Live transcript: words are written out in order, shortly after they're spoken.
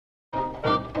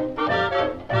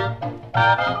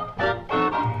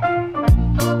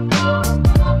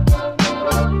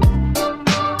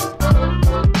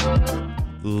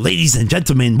Ladies and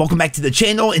gentlemen, welcome back to the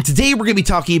channel, and today we're going to be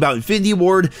talking about Infinity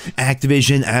Ward,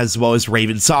 Activision, as well as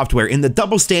Raven Software, and the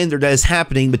double standard that is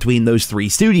happening between those three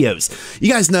studios.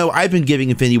 You guys know I've been giving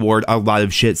Infinity Ward a lot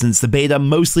of shit since the beta,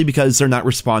 mostly because they're not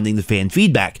responding to fan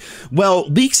feedback. Well,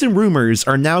 leaks and rumors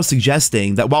are now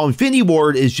suggesting that while Infinity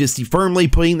Ward is just firmly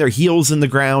putting their heels in the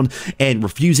ground and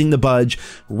refusing to budge,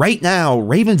 right now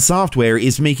Raven Software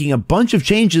is making a bunch of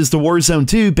changes to Warzone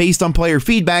 2 based on player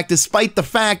feedback, despite the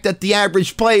fact that the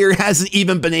average player hasn't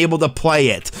even been able to play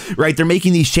it, right? They're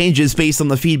making these changes based on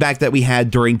the feedback that we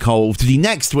had during Call of Duty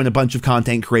Next, when a bunch of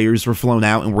content creators were flown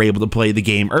out and were able to play the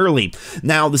game early.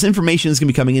 Now, this information is going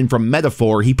to be coming in from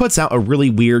Metaphor. He puts out a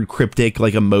really weird, cryptic,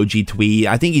 like, emoji tweet.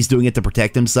 I think he's doing it to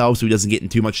protect himself so he doesn't get in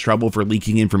too much trouble for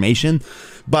leaking information,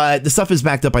 but the stuff is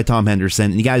backed up by Tom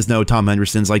Henderson, and you guys know Tom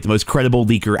Henderson's like the most credible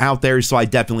leaker out there, so I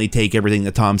definitely take everything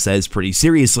that Tom says pretty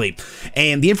seriously.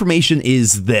 And the information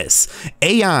is this: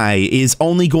 AI is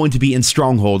only going to be in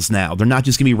strongholds now. They're not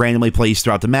just going to be randomly placed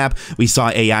throughout the map. We saw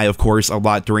AI, of course, a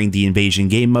lot during the invasion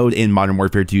game mode in Modern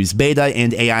Warfare 2's beta,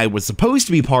 and AI was supposed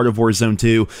to be part of Warzone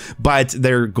 2, but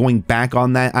they're going back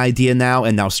on that idea now,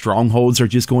 and now strongholds are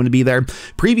just going to be there.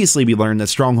 Previously, we learned that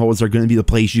strongholds are going to be the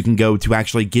place you can go to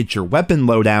actually get your weapon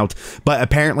loadout, but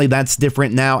apparently that's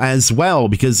different now as well,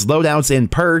 because loadouts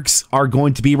and perks are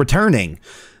going to be returning,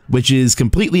 which is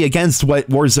completely against what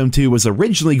Warzone 2 was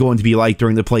originally going to be like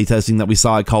during the playtesting that we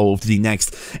saw at Call of Duty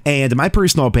Next. And in my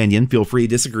personal opinion, feel free to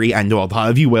disagree, I know a lot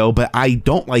of you will, but I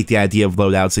don't like the idea of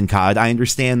loadouts in COD. I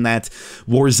understand that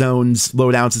Warzone's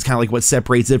loadouts is kind of like what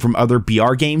separates it from other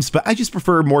BR games, but I just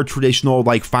prefer more traditional,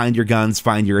 like, find your guns,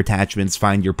 find your attachments,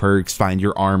 find your perks, find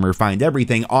your armor, find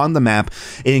everything on the map.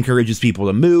 It encourages people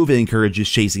to move, it encourages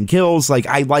chasing kills. Like,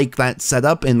 I like that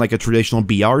setup in like a traditional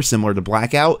BR similar to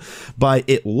Blackout, but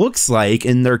it looks like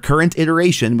in their current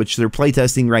iteration, which they're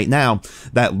playtesting right now,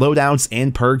 that loadouts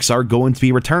and perks are going to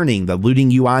be returning. The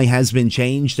looting UI has been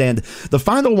changed, and the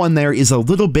final one there is a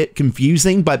little bit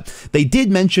confusing, but they did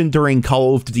mention during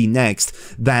Call of Duty Next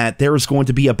that there's going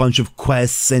to be a bunch of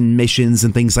quests and missions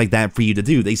and things like that for you to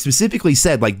do. They specifically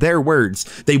said, like, their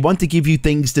words, they want to give you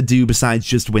things to do besides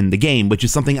just win the game, which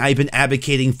is something I've been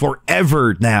advocating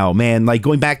forever now, man. Like,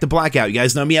 going back to Blackout, you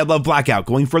guys know me, I love Blackout,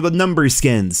 going for the number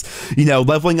skins, you know,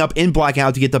 leveling up in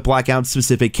Blackout to get the Blackout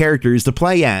specific characters to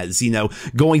play as, you know,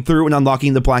 going through and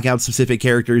unlocking the Blackout specific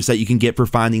characters that you can get for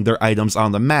finding their items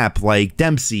on the map, like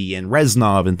Dempsey and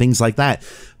Reznov and things like that.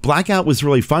 Blackout was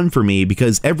really fun for me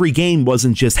because every game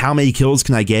wasn't just how many kills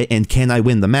can I get and can I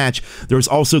win the match. There was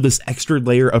also this extra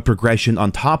layer of progression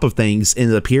on top of things,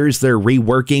 and it appears they're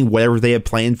reworking whatever they had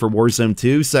planned for Warzone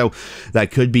 2, so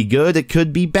that could be good, it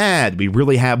could be bad. We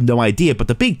really have no idea, but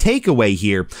the big takeaway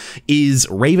here is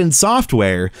Raven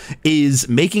Software is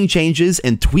making changes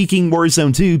and tweaking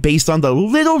Warzone 2 based on the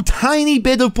little tiny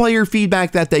bit of player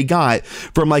feedback that they got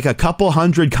from like a couple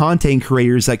hundred content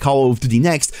creators at Call of Duty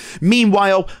Next.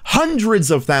 Meanwhile,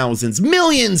 hundreds of thousands,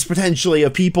 millions potentially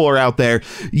of people are out there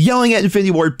yelling at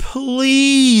Infinity Ward,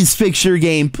 please fix your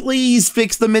game, please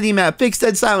fix the minimap, fix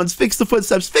dead silence, fix the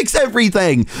footsteps, fix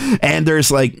everything. And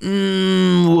there's like,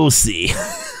 we'll see.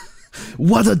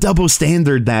 What a double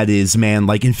standard that is, man.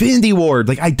 Like, Infinity Ward,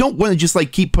 like, I don't want to just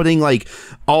like keep putting like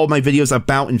all my videos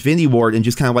about Infinity Ward and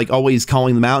just kind of like always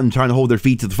calling them out and trying to hold their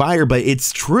feet to the fire, but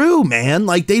it's true, man.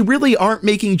 Like, they really aren't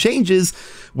making changes,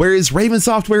 whereas Raven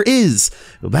Software is.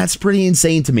 Well, that's pretty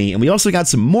insane to me. And we also got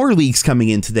some more leaks coming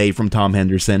in today from Tom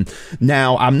Henderson.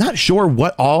 Now, I'm not sure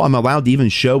what all I'm allowed to even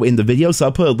show in the video, so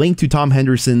I'll put a link to Tom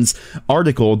Henderson's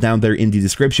article down there in the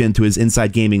description to his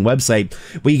Inside Gaming website.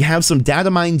 We have some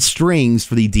data mined strings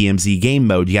for the DMZ game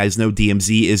mode. You guys know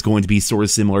DMZ is going to be sort of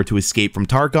similar to Escape from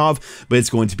Tarkov, but it's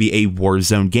going to be a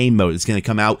Warzone game mode. It's going to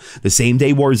come out the same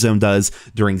day Warzone does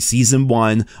during Season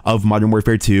 1 of Modern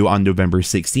Warfare 2 on November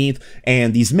 16th,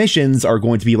 and these missions are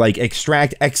going to be like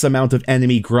extract X amount of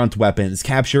enemy grunt weapons,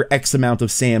 capture X amount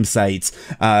of SAM sites,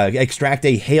 extract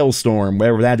a hailstorm,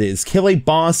 whatever that is, kill a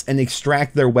boss and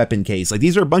extract their weapon case. Like,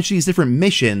 these are a bunch of these different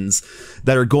missions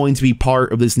that are going to be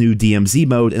part of this new DMZ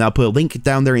mode, and I'll put a link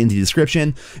down there in the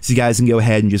description so you guys can go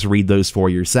ahead and just read those for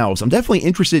yourselves. I'm definitely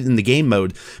interested in the game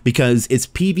mode because it's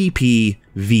PvP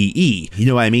You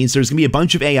know what I mean? So there's going to be a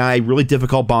bunch of AI, really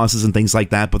difficult bosses and things like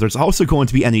that, but there's also going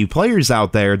to be enemy players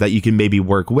out there that you can maybe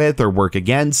work with or work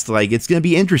against. Like, it's going to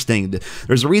be interesting.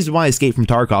 There's a reason why Escape from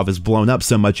Tarkov has blown up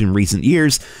so much in recent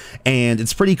years, and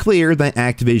it's pretty clear that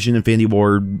Activision, Infinity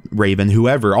Ward, Raven,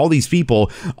 whoever, all these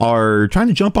people are trying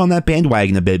to jump on that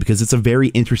bandwagon a bit because it's a very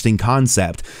interesting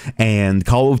concept, and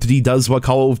Call of Duty does what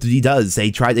Call of Duty does.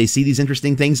 They see these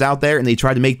interesting things out there, and they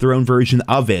try to make their own version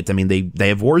of it. I mean, they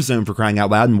have Warzone, for crying out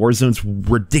loud, and Warzone's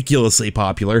ridiculously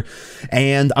popular,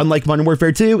 and unlike Modern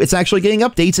Warfare 2, it's actually getting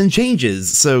updates and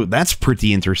changes, so that's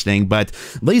pretty interesting. But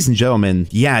ladies and gentlemen,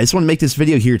 yeah, I just want to make this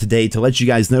video here today to let you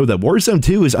guys know that Warzone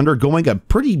 2 is undergoing a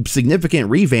pretty significant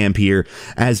revamp here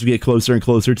as we get closer and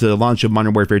closer to the launch of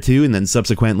Modern Warfare 2 and then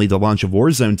subsequently the launch of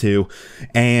Warzone 2.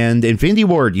 And Infinity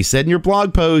Ward, you said in your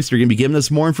blog post you're going to be giving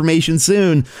us more information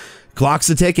soon. Clock's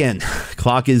a ticking.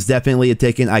 Clock is definitely a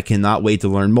ticking. I cannot wait to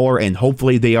learn more, and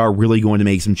hopefully they are really going to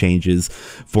make some changes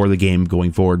for the game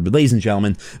going forward. But ladies and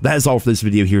gentlemen, that is all for this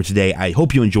video here today. I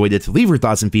hope you enjoyed it. Leave your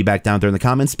thoughts and feedback down there in the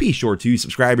comments. Be sure to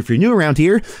subscribe if you're new around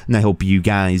here, and I hope you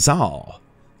guys all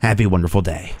have a wonderful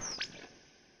day.